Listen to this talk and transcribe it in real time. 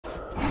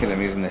because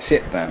I'm using the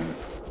shit phone.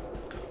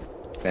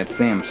 That's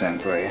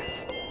Samsung for you.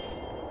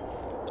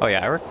 Oh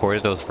yeah, I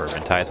recorded those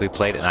Vermintides we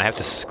played, and I have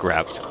to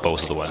scrap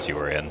both of the ones you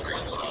were in.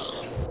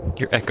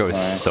 Your echo is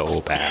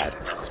so bad.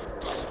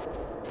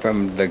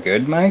 From the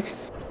good mic?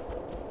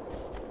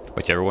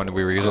 Whichever one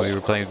we were using, we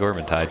were playing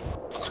Vermintide.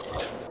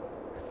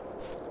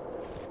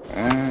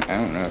 I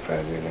don't know if I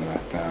was using my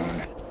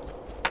phone.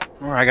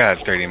 Well, I got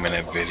a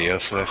 30-minute video,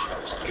 so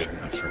that's good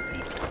enough for me.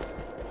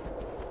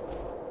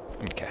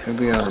 Okay.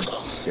 Maybe I'll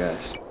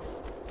adjust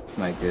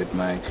my good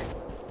mic.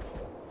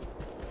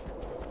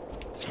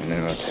 And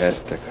then we'll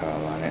test the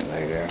call on it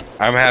later.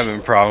 I'm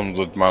having problems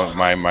with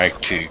my mic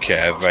too,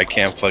 Kaz. I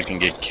can't fucking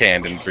get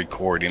Camden's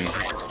recording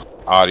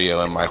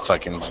audio in my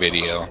fucking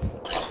video.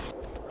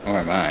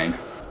 Or mine.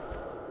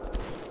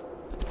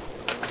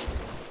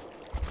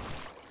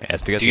 Yeah,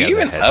 it's because Do you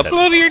even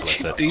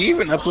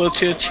upload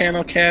to your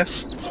channel,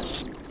 Cass?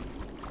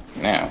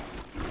 No.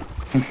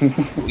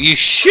 You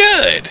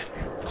should.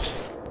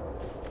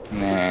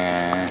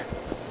 Nah.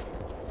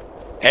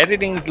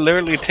 Editing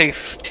literally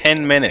takes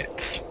 10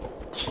 minutes.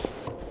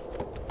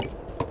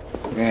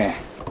 Yeah.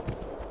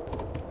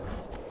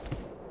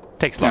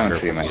 Takes longer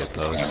for me to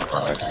upload.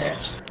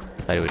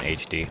 I do an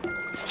HD.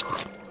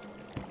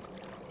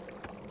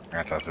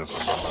 I thought this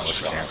was on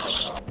this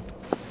camera.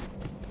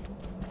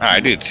 I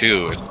do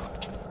too.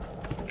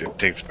 It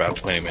takes about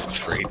 20 minutes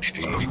for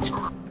HD.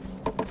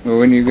 Well,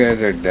 when you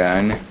guys are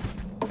done,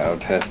 I'll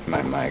test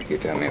my mic. You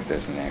tell me if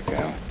there's an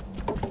echo.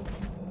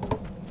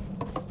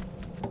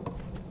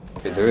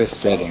 Because there is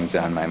settings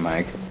on my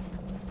mic.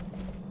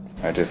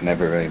 I just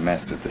never really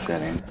messed with the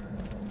settings.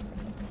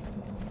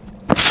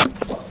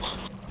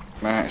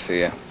 Alright, see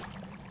ya.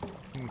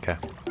 Okay.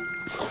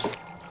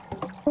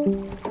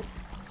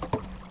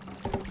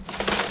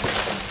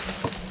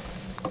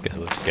 Guess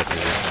we'll just get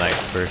through this night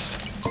first.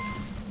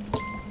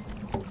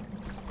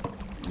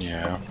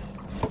 Yeah.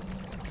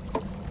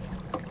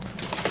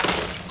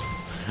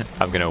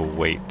 I'm gonna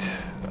wait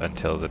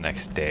until the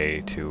next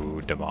day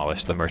to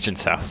demolish the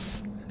merchant's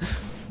house.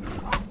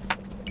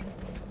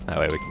 That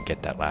way we can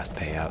get that last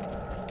payout.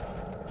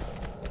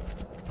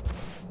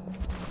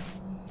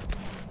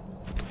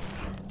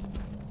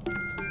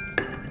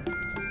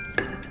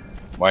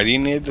 Why do you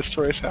need to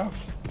destroy his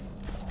house?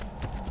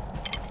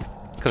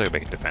 Because they're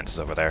making defenses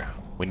over there.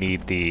 We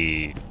need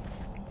the...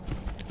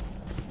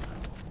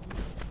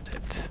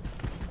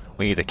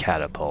 We need the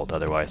catapult,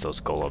 otherwise those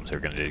golems are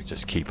gonna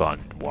just keep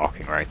on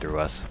walking right through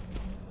us.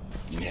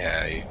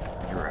 Yeah, you're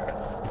right.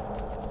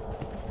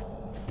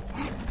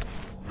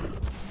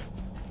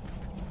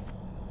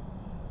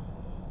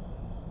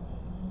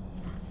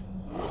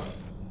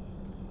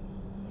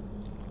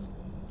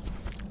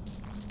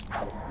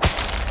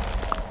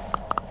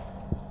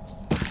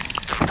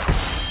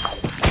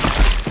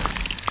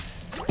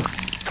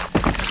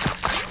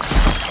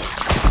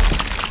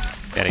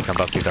 Danny, come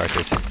up these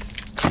archers.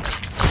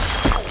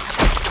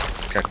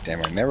 God damn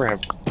it, I never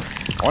have...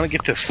 I want to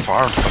get this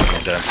farm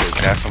fucking done so we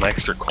can have some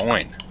extra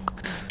coin.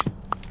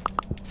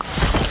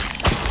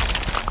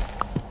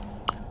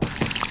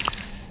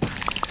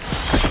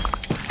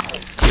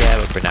 Yeah,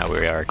 but for now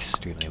we are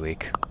extremely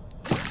weak.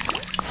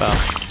 Well,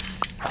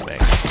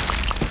 thanks.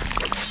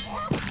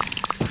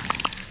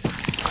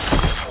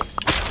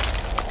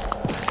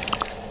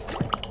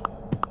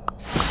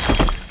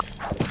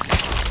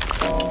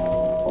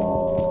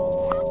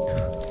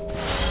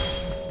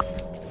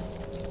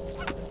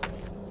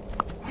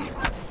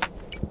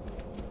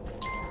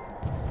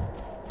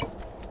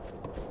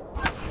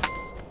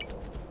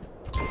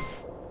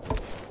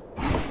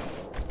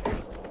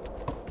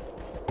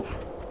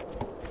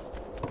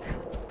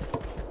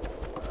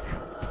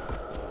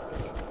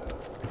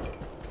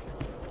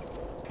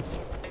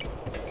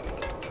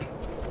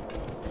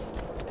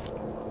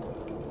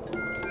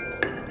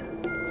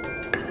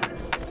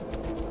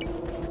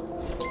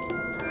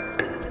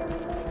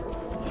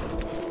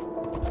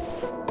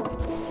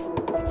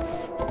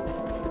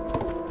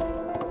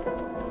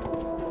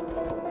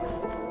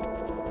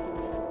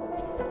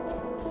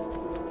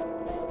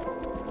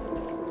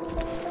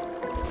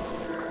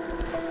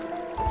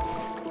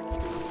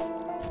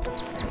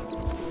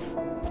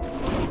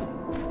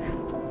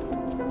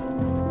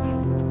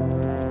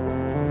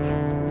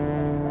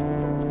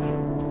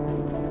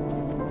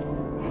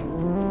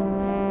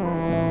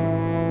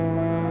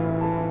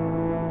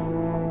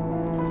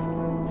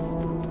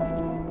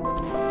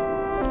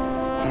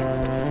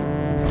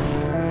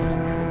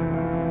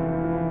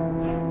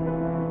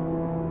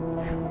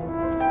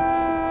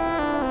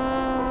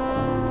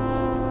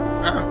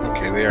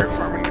 They are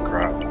farming the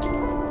crop.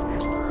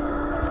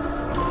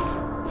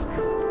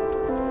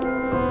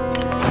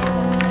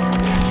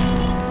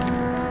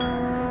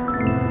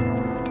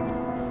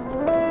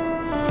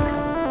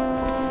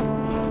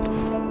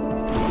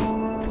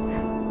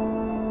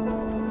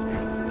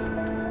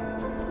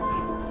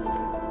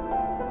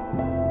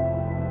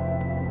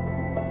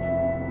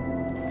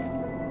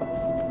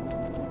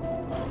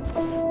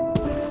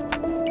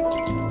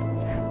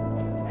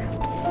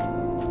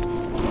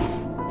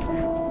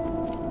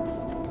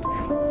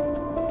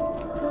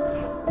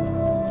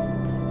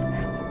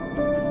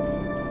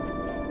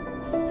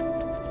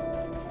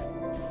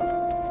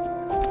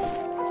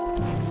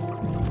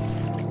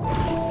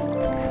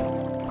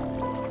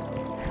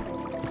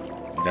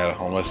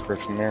 homeless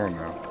person there or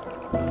no?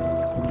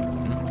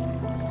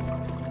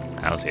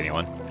 I don't see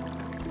anyone.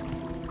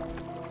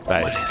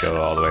 But I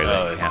go all the way to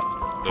the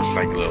camp. Looks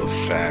like a little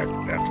sack.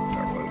 That's what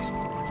that was.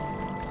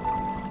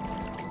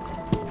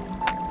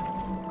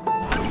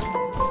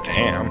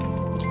 Damn.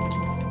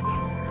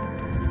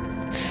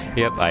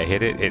 Yep, I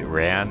hit it. It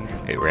ran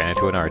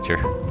into an archer.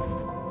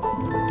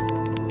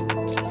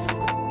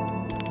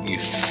 You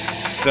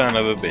son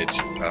of a bitch.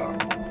 Oh.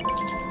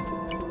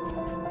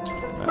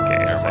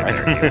 Okay, looks like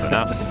they're healed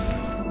enough.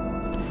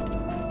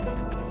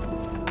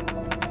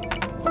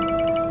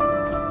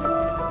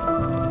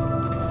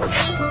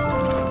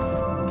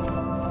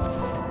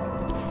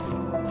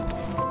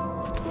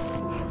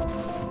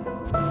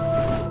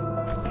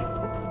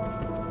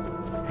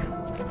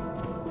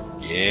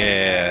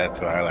 Yeah, that's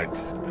what I like to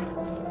see.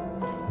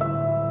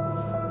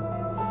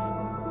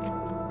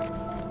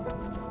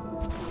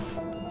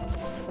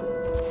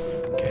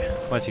 Okay,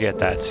 once you get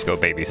that, just go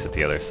babysit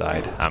the other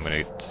side. I'm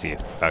gonna see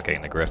about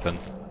getting the griffin.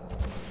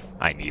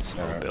 I need some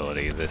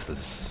mobility. This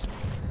is...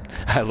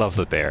 I love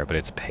the bear, but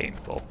it's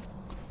painful.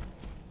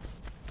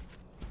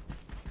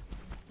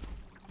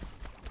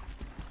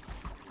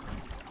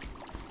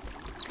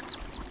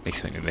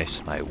 Makes me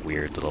miss my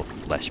weird little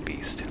flesh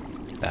beast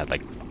that had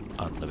like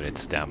unlimited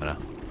stamina.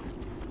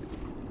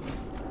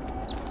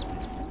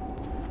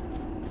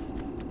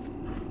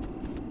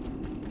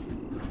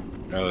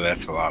 Oh,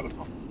 that's a lot of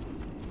them.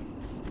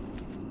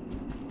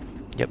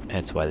 Yep,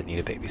 hence why they need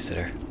a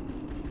babysitter.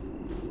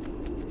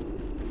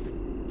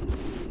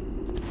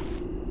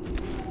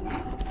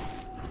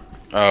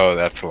 Oh,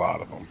 that's a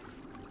lot of them.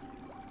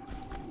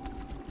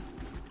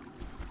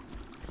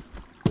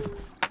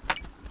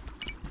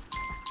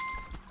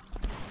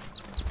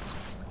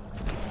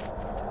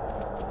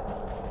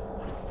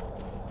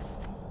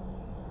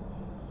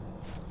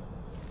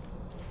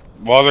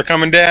 Walls are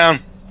coming down.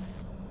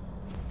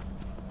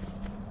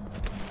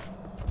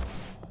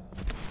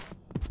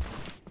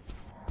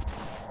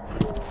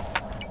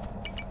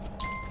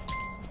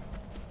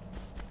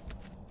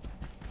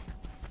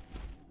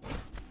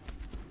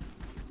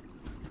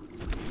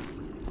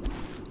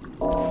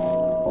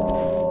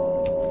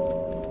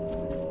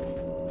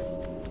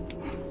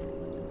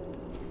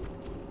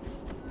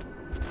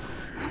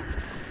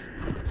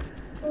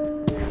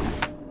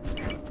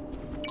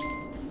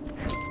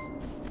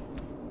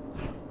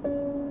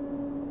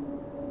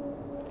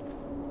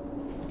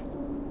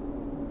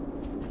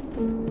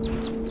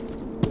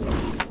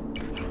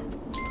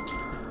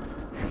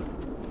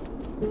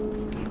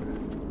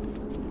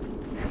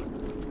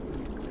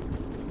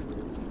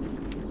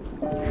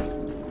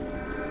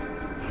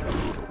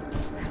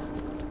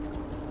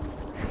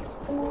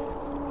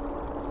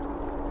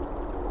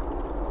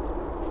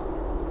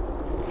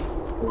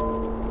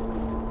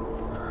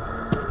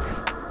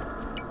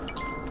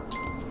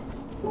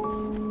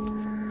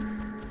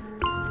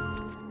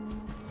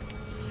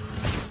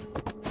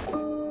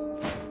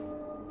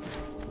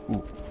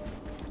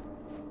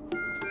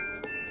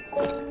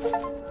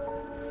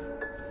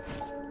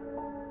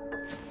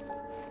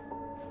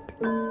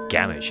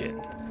 Gamagin.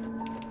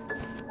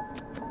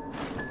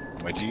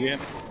 What'd you get?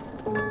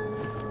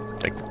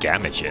 The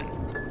Gamagin.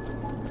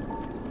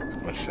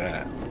 What's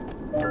that?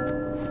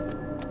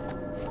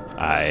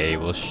 I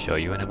will show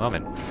you in a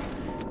moment.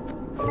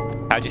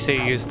 How'd you say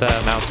you used the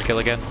mouse skill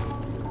again?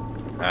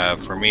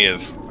 For me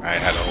is I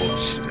had to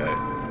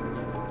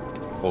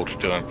hold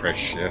still and press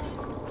shift.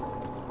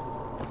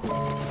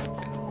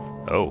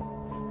 Oh.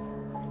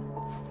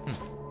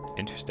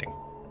 Interesting.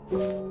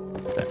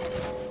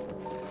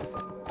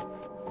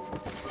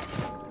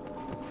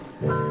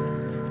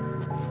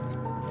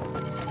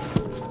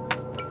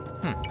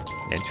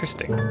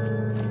 Interesting.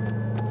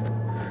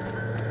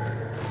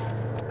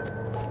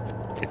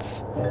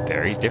 It's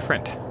very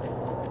different.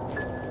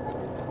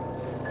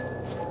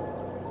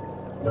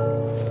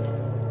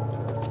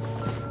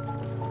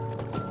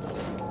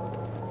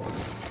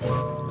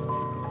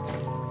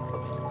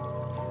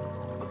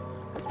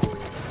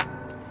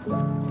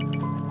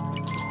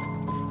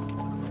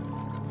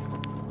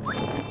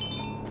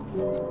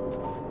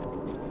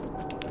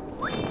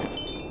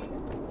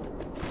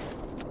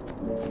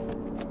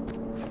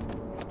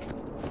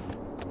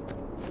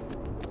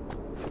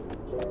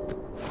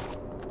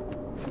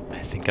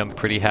 I'm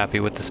pretty happy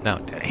with this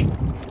mount, Danny.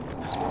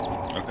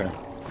 Okay.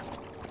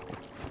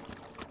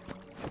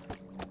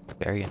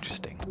 Very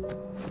interesting.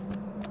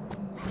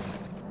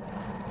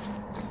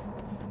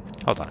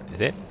 Hold on,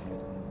 is it?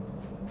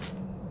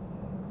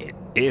 It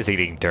is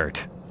eating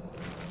dirt.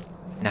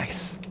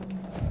 Nice.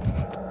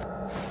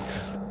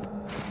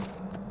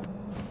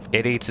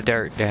 It eats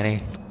dirt,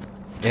 Danny.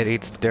 It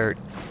eats dirt.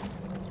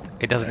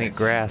 It doesn't eat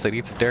grass, it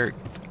eats dirt.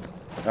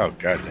 Oh,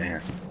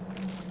 goddamn.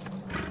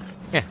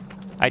 Yeah,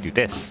 I do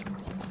this.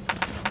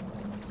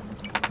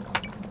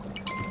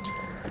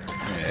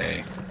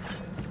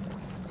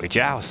 We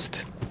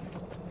joust.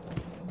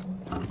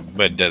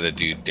 But does it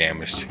do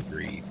damage to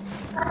greed?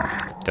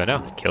 Don't know.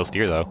 Kills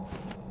deer though.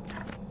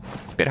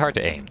 Bit hard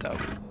to aim though.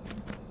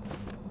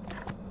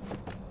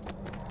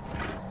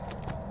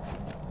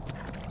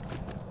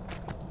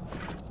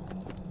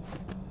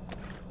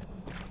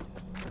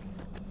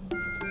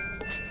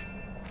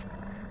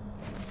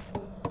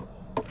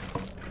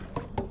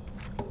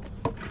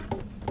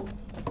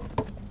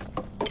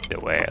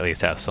 away. At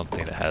least have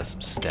something that has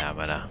some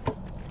stamina.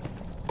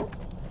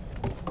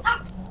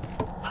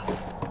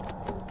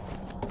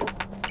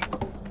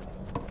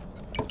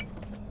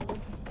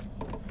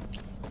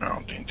 I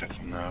don't think that's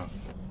enough.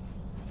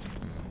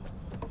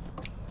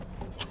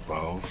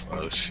 12.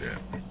 Oh shit.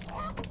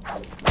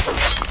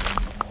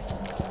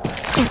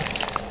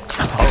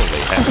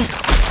 Holy heck.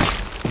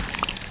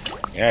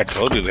 Yeah, I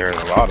told you there's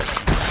a lot of them.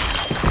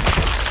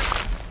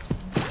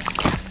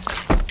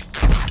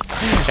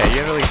 Hey, you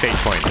have at least 8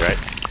 coins, right?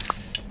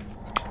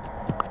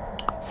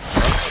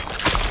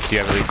 Do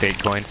you have at least 8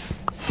 coins?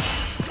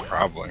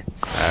 Probably.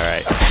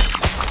 Alright.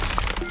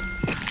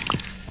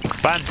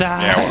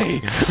 Banzai!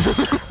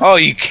 Yeah, oh,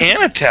 you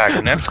can attack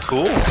them. That's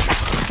cool.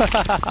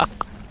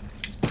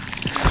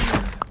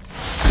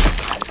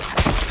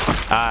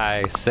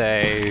 I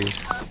say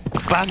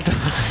Banzai!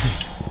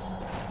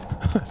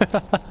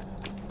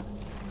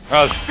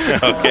 Oh,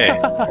 okay.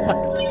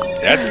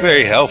 That's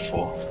very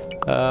helpful.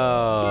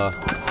 Oh,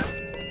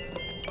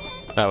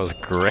 that was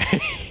great.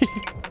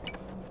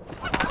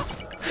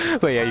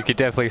 But yeah, you could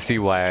definitely see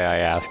why I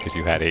asked if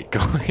you had 8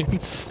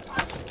 coins.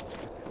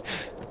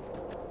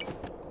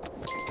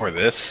 For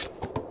this?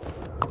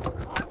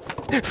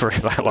 For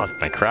if I lost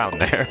my crown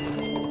there.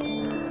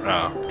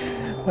 Oh.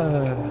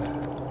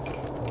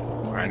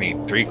 I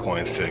need 3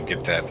 coins to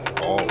get that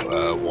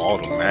wall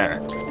to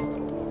max.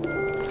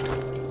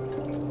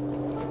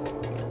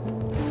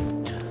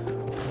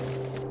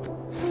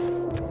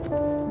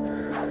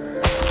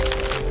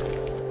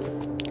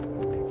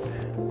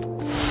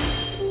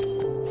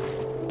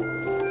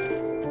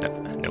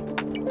 Nope.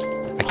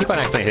 I keep on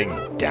accidentally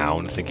hitting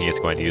down, thinking it's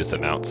going to use the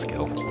mount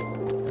skill.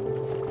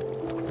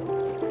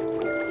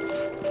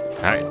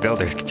 Alright,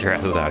 builders, get your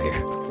asses out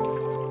here.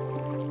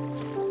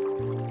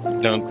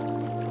 Don't.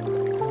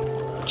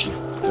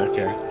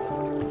 Okay.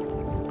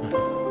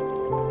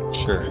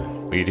 Sure.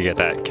 We need to get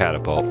that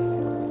catapult.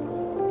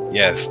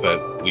 Yes,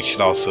 but we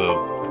should also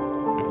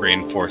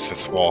reinforce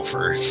this wall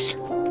first.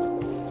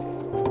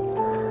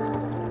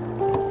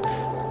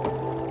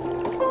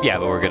 Yeah,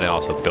 but we're gonna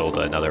also build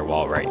another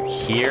wall right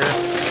here,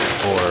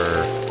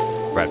 or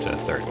right up to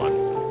the third one.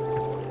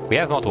 We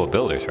have multiple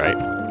builders, right?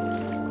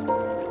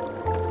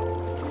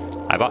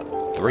 I bought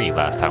 3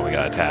 last time we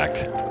got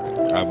attacked.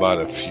 I bought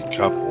a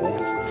couple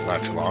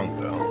not too long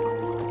ago.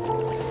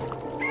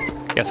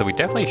 Yeah, so we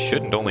definitely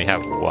shouldn't only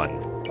have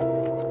 1.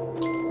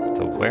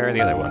 So where are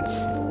the other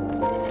ones?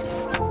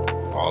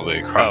 All the way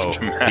across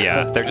the map.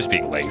 Yeah, they're just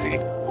being lazy.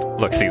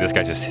 Look, see, this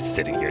guy's just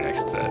sitting here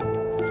next to it.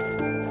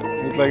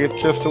 It's like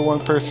it's just a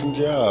one-person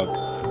job.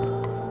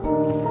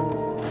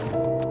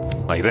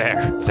 Like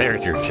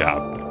there's your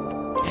job.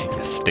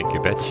 You stinky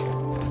bitch.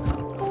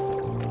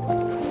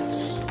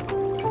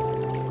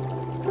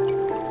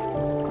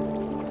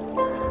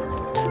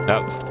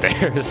 Oh,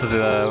 there's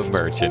the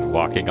merchant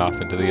walking off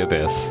into the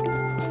abyss.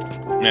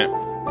 Yeah.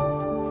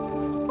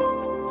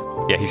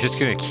 Yeah, he's just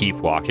gonna keep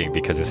walking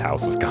because his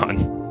house is gone.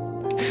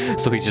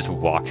 So he just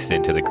walks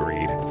into the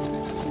greed.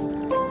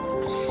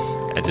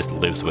 And just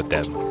lives with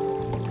them.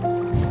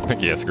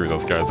 Like, yeah, screw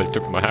those guys, they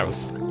took my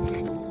house.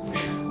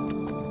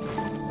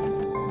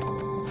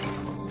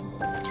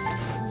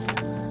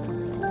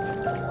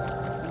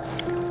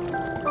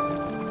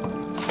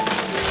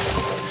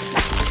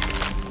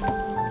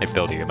 Hey,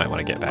 Builder, you might want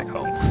to get back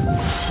home.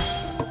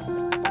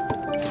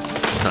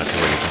 Not sure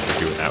what you think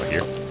you're doing out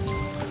here.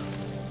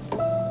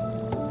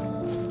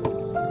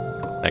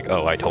 Like,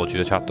 oh, I told you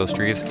to chop those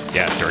trees?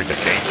 Yeah, during the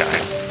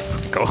daytime.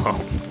 Go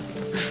home.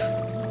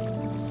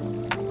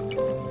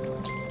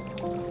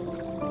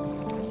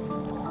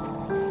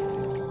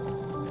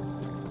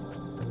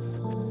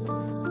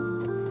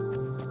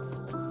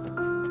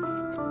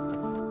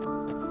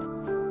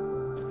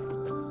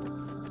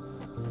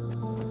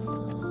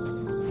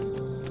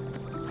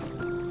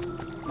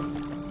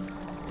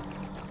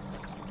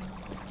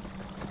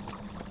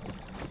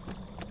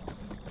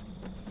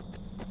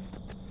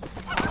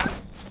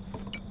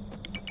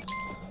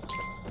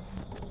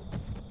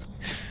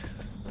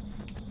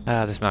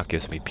 This mount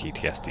gives me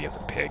PTSD of the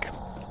pig.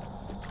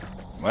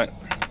 What?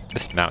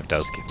 This mount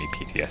does give me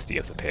PTSD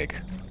of the pig.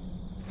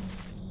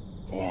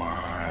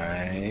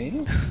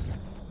 Why?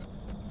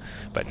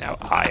 But now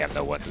I am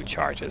the one who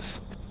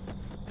charges.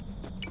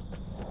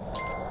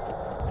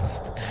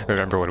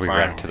 Remember when we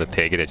ran into the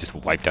pig and it just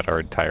wiped out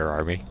our entire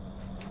army?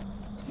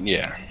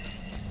 Yeah.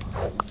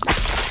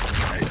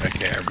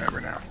 Okay, I remember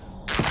now.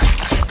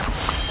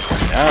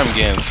 Now I'm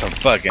getting some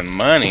fucking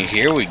money.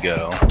 Here we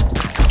go.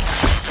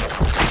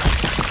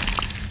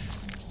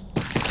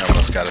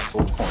 Almost got a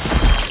full point.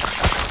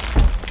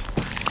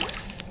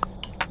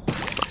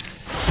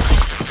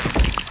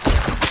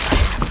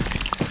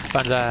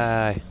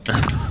 Banzai!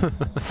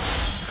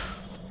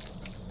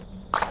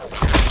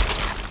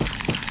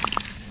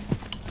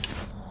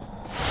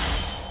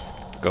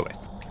 Go away.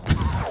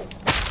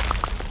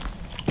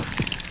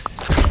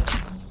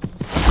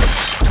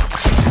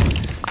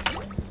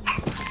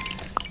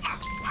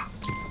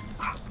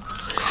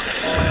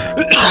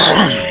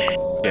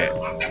 Yeah,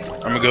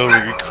 I'm gonna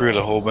gonna go recruit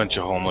a whole bunch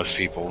of homeless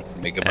people,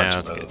 make a bunch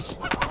of those.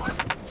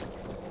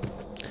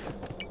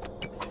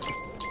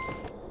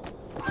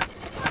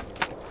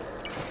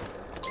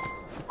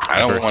 I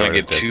don't want to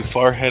get too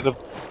far ahead of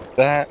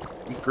that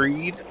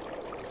greed,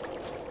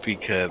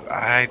 because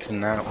I do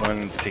not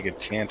want to take a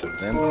chance of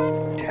them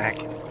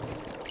attacking.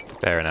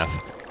 Fair enough.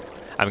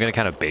 I'm gonna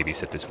kind of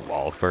babysit this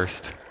wall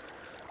first,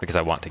 because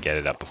I want to get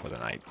it up before the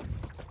night.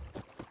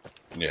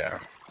 Yeah.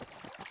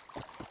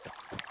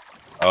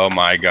 Oh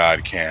my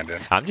god,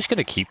 Camden. I'm just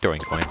gonna keep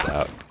throwing coins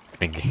out,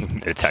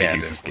 thinking it's how you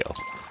use the skill.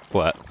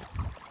 What?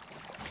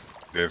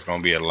 There's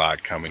gonna be a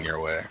lot coming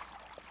your way.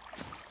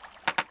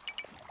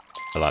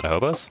 A lot of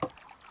hobos?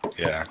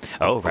 Yeah.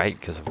 Oh, right,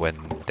 because of when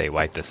they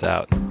wiped us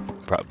out.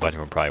 A bunch of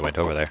them probably went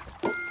over there.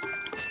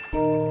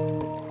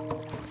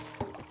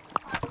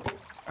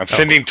 I'm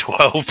sending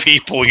 12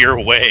 people your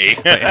way.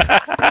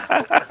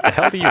 The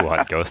hell do you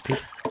want, Ghosty?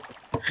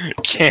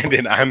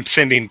 Camden, I'm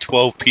sending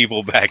 12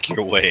 people back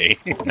your way.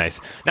 Nice.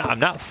 No, I'm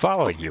not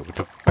following you. What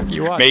the fuck do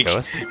you want,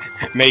 Ghost?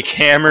 Make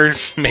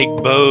hammers, make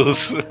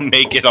bows,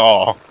 make it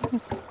all.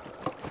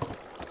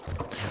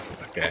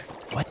 Okay.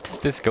 What does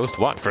this ghost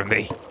want from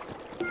me?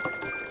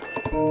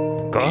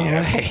 Go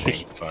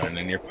away. Fun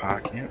in your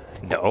pocket?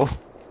 No.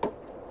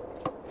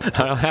 I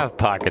don't have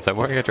pockets. I'm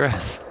wearing a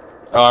dress.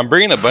 Oh, I'm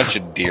bringing a bunch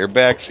of deer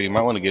back, so you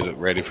might want to get it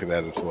ready for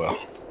that as well.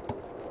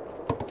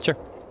 Sure.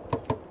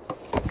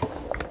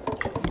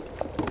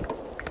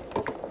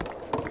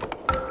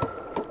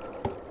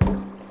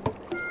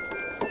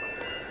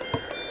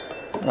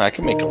 I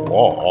can make a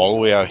wall all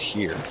the way out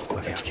here.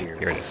 Okay,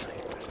 here it is.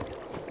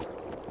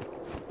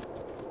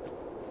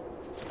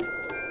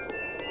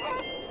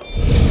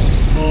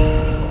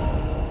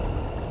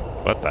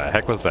 What the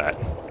heck was that?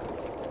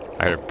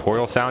 I heard a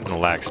portal sound and a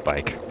lag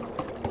spike.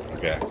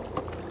 Okay.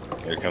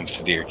 Here comes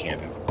the deer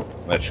cannon.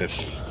 Let's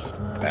this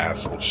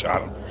asshole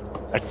shot him.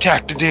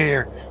 Attack the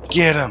deer!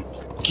 Get him!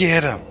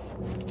 Get him!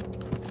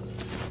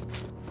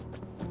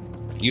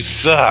 You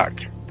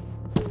suck!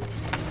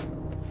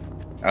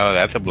 Oh,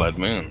 that's a blood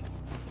moon.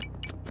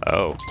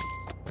 Oh.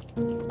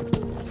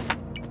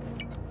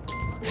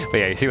 But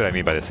yeah, you see what I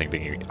mean by this thing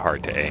being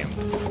hard to aim.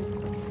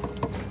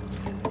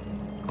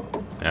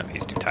 Oh,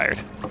 he's too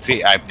tired.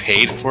 See, I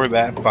paid for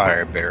that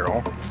fire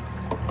barrel,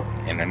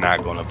 and they're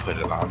not going to put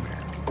it on there.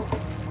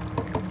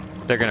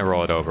 They're going to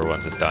roll it over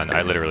once it's done.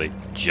 I literally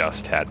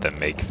just had them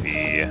make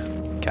the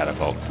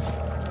catapult.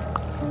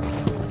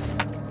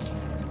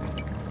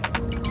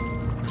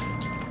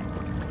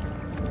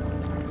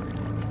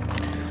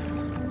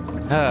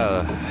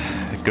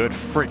 Good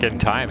freaking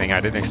timing. I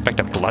didn't expect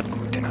a blood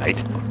moon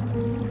tonight.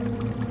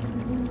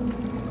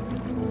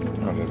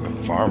 Oh, there's a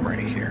farm right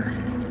here.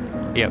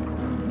 Yep.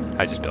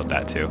 I just built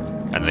that too.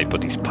 And they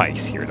put these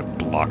pikes here to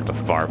block the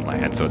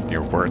farmland, so it's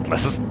near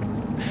worthless.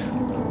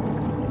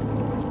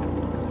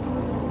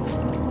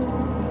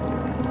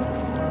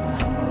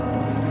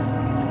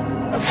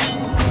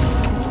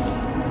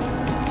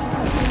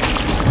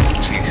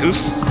 Jeez,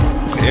 who's...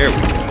 There we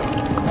go.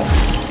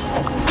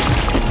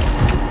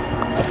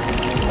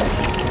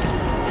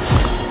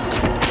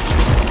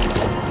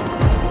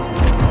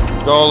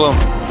 Golem!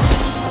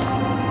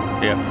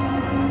 Yep.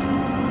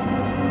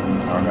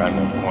 I don't got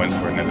enough coins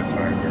for another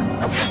fire barrel.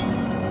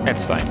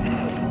 That's fine.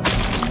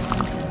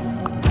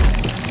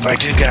 But I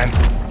do got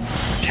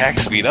attack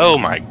speed. Oh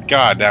my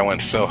god, that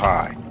went so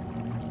high.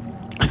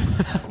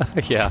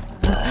 Yeah.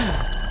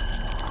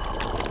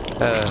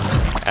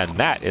 And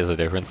that is a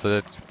difference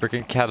that a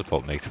freaking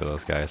catapult makes for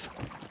those guys.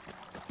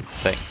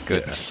 Thank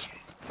goodness.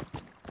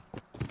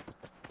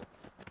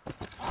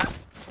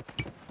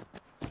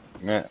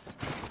 Yeah.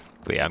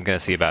 But yeah, I'm gonna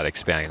see about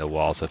expanding the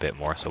walls a bit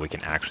more so we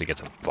can actually get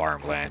some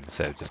farmland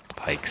instead of just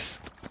pikes.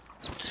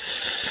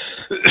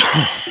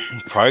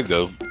 Probably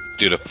go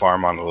do the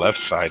farm on the left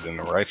side and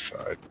the right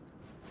side.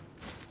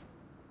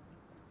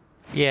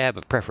 Yeah,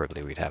 but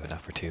preferably we'd have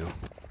enough for two.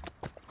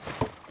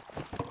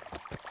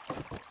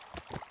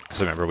 Because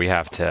remember, we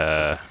have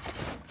to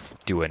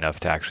do enough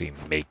to actually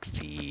make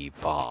the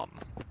bomb.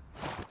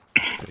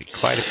 There'll be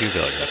quite a few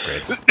village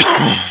upgrades.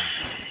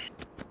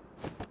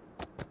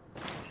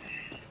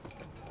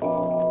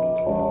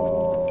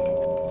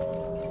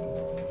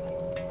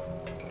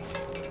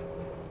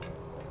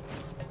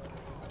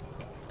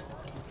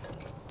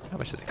 How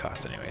much does it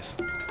cost anyways?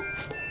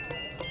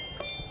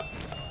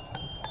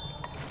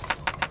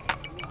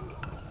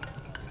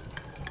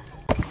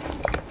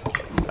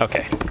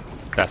 Okay,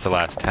 that's the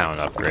last town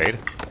upgrade.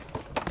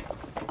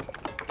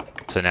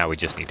 So now we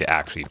just need to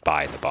actually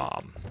buy the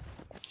bomb.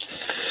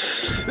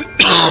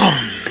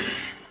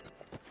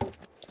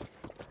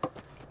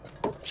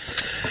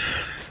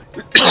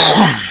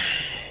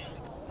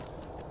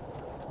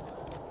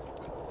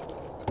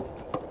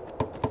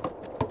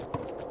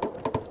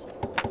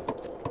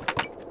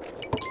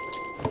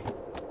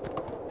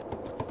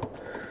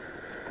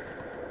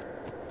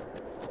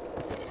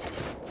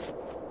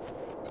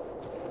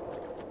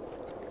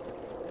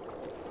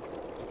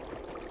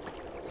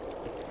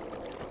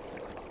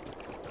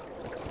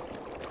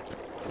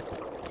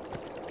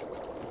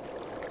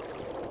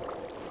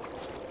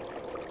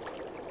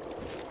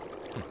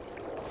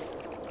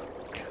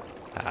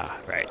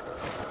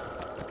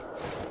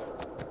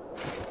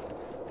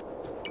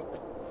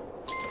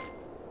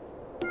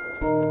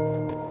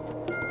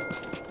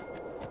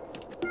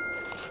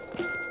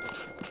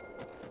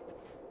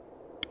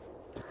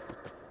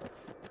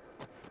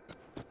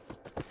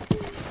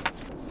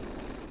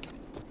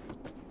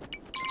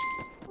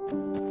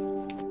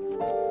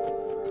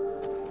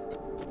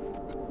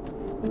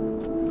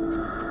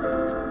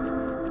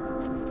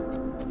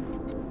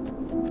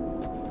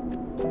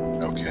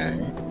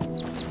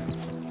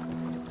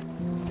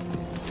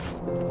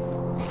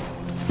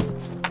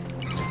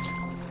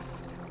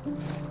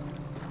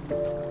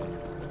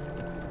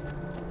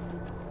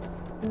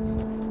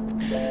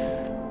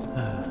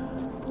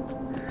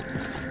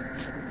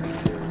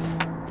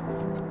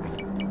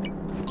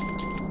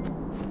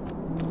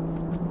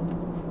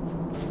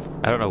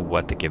 don't know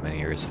what the given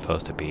here is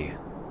supposed to be,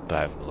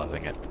 but I'm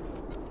loving it.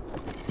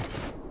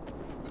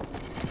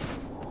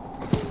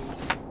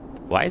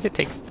 Why does it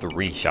take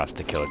 3 shots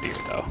to kill a deer,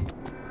 though?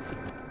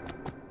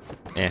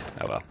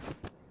 Oh well.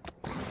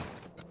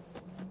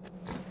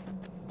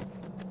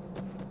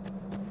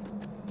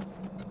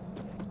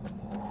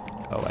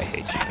 Oh, I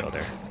hate you,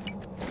 builder.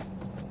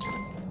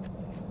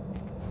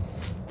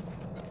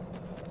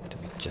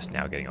 Just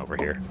now getting over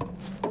here.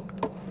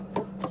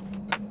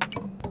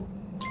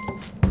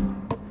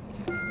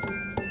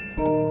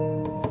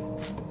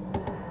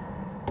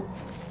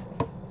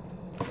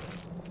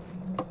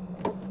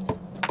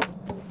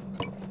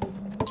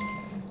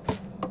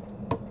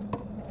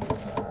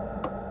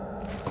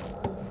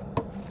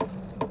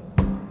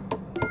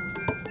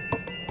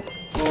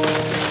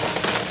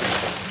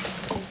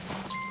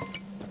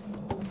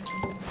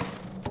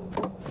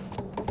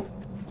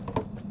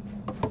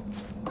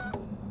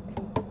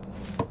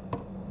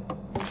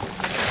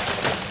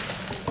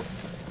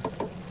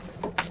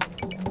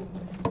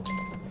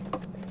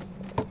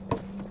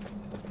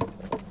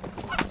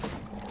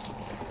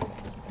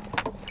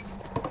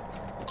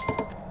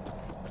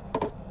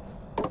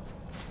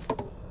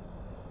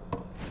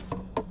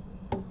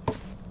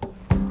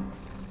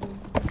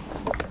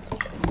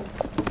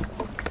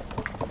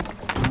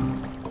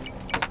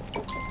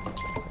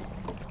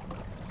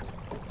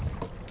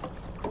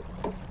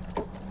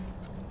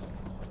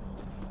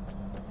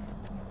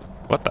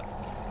 What the?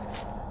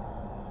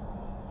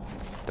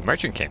 The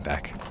merchant came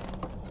back.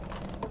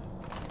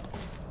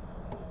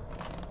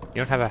 You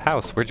don't have a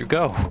house. Where'd you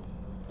go?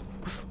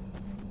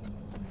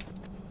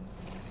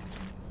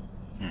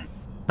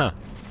 Huh.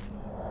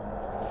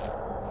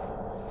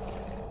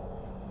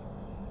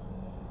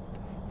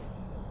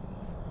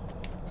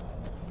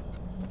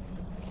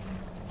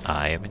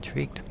 I am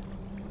intrigued.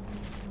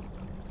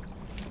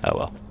 Oh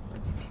well.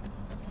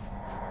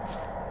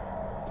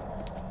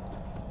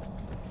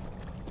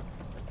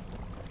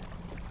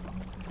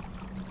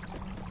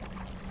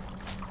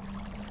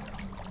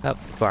 Oh,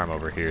 the farm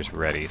over here is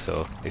ready,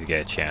 so if you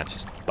get a chance,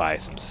 just buy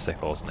some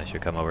sickles and they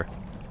should come over.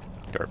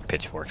 Or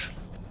pitchforks.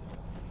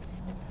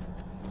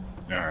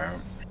 Alright.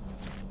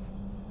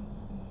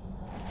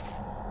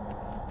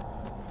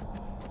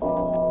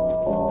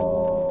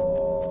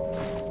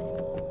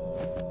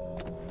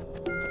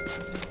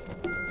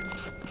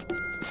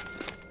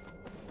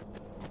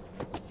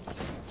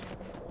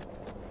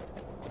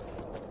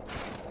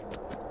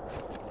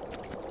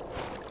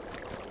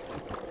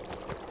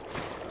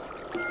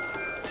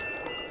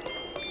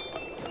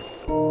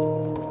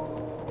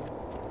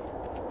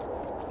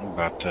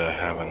 About to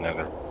have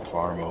another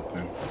farm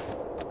open.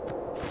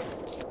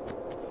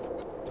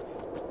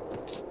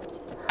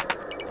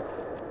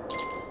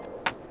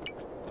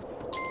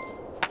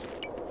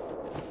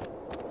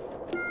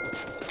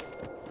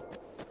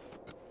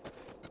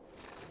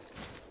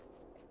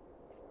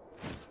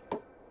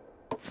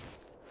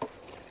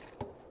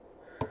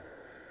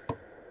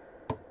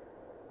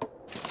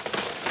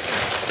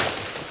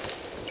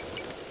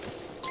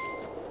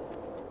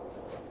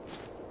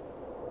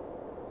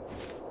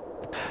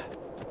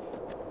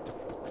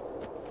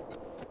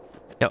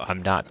 No,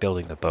 I'm not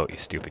building the boat, you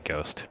stupid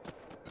ghost.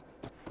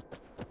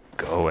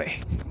 Go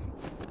away.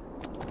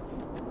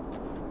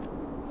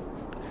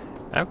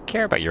 I don't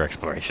care about your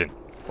exploration,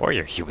 or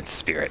your human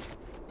spirit.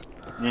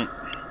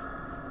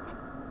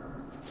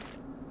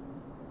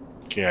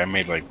 Okay, I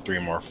made like 3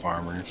 more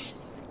farmers.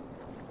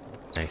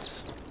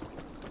 Nice.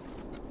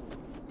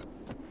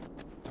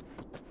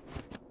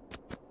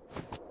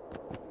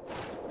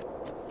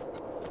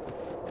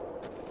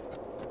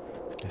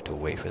 I have to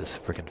wait for this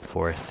freaking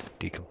forest to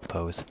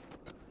decompose.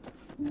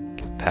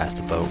 Get past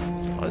the boat.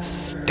 Oh,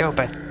 this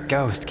stupid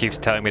ghost keeps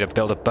telling me to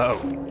build a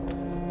boat.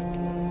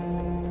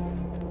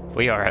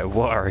 We are at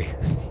war.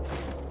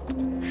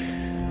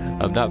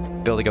 I'm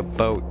not building a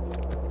boat.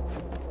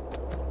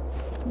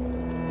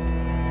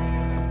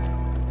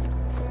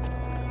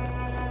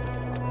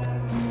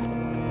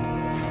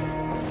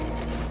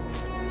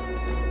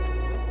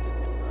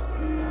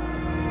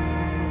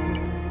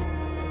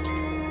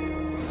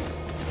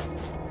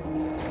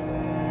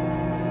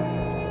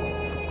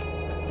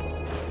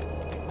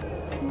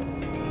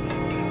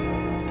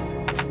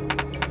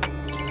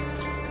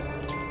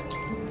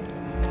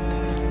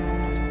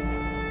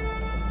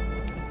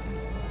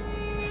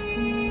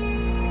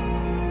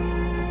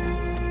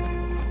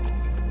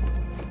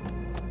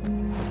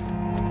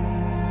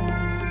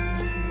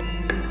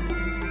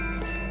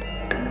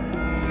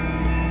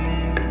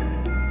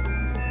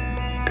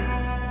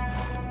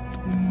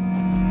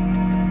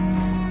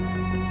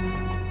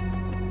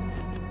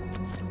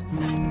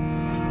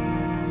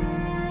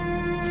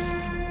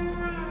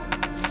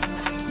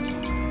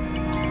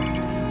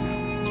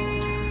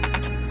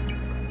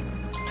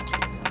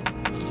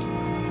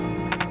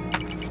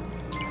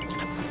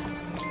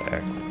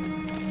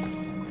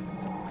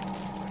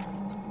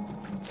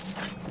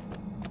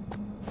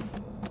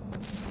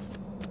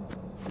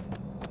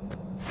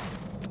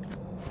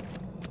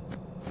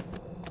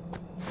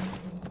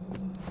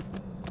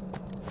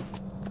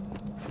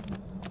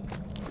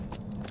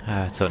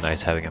 It's so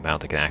nice having a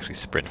mount that can actually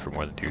sprint for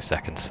more than 2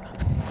 seconds.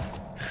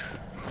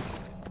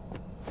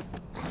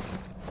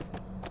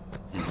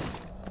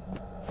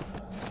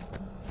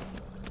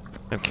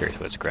 I'm curious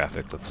what its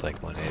graphic looks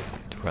like when it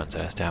runs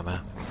out of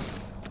stamina.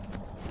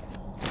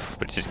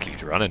 But it just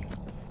keeps running.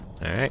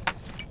 Alright.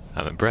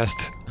 I'm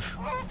impressed.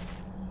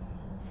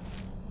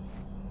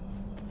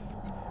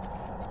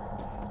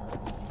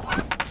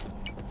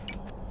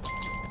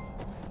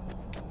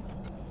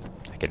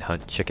 I can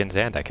hunt chickens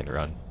and I can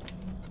run.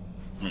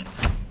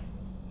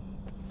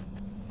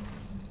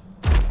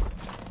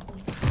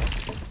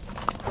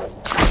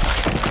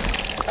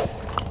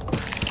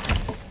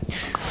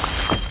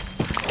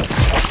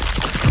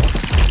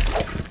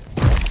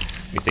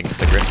 Methinks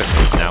the Griffin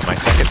is now my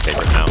second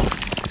favorite mount.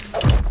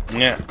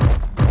 Yeah.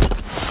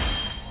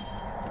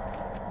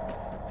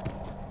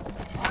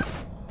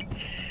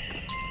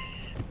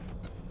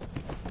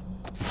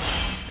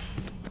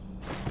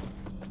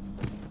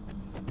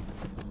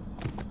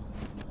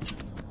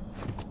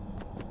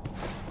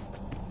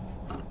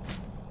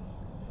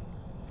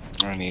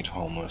 I need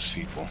homeless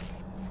people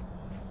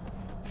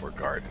for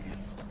garden.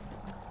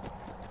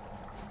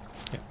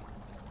 Yeah.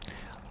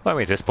 Well, I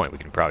mean, at this point, we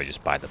can probably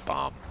just buy the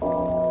bomb.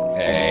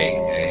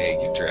 Hey,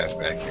 get your ass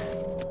back here.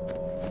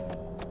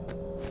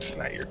 It's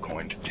not your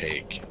coin to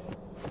take.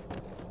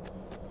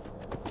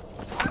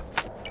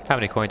 How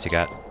many coins you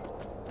got?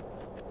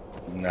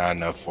 Not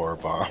enough for a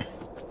bomb.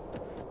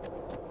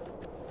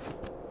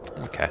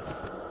 Okay.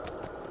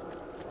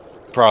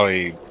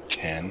 Probably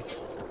 10.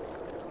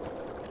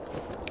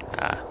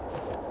 Ah.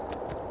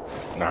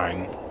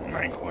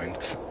 9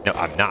 coins. No,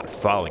 I'm not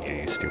following you,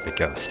 you stupid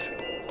ghost.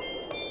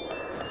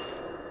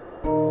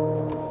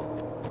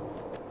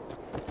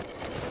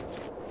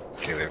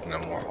 Okay, there's no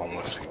more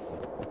homeless people.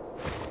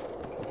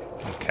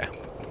 Okay.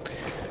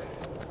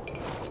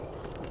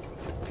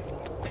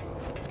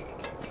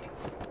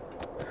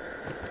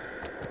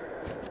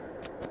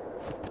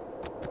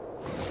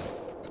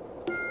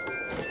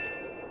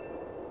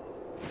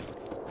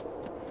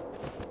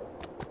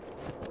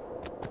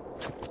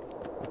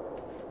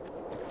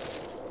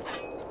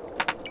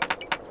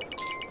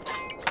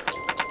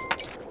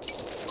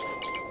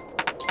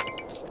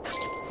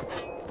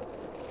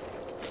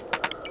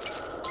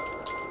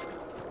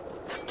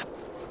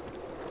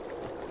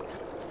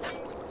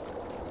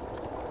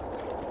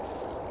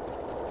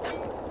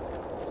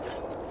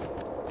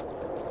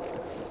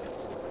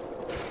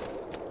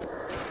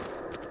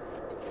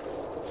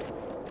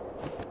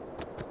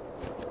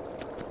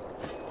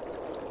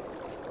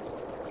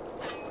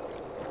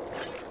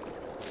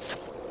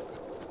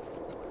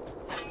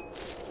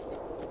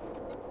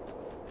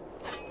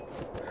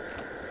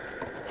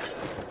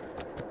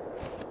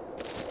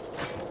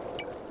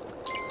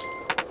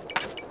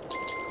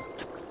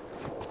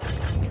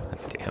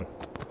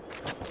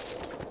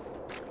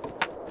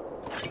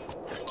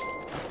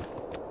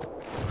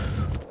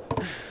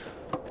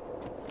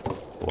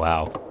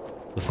 Wow.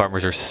 The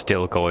farmers are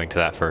still going to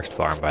that first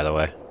farm, by the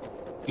way.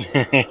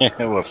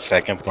 Well,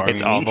 second farm.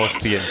 It's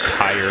almost the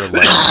entire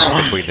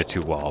length between the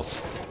two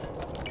walls.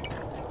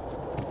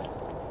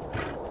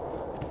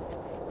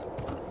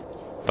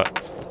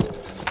 But...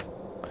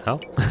 How?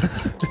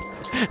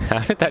 How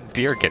did that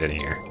deer get in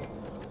here?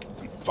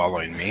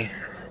 Following me.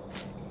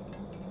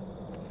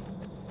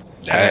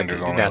 That I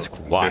didn't ask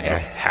why, I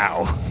asked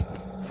how.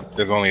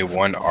 There's only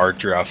one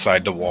archer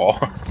outside the wall.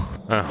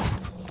 Oh.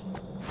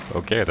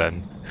 Okay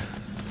then.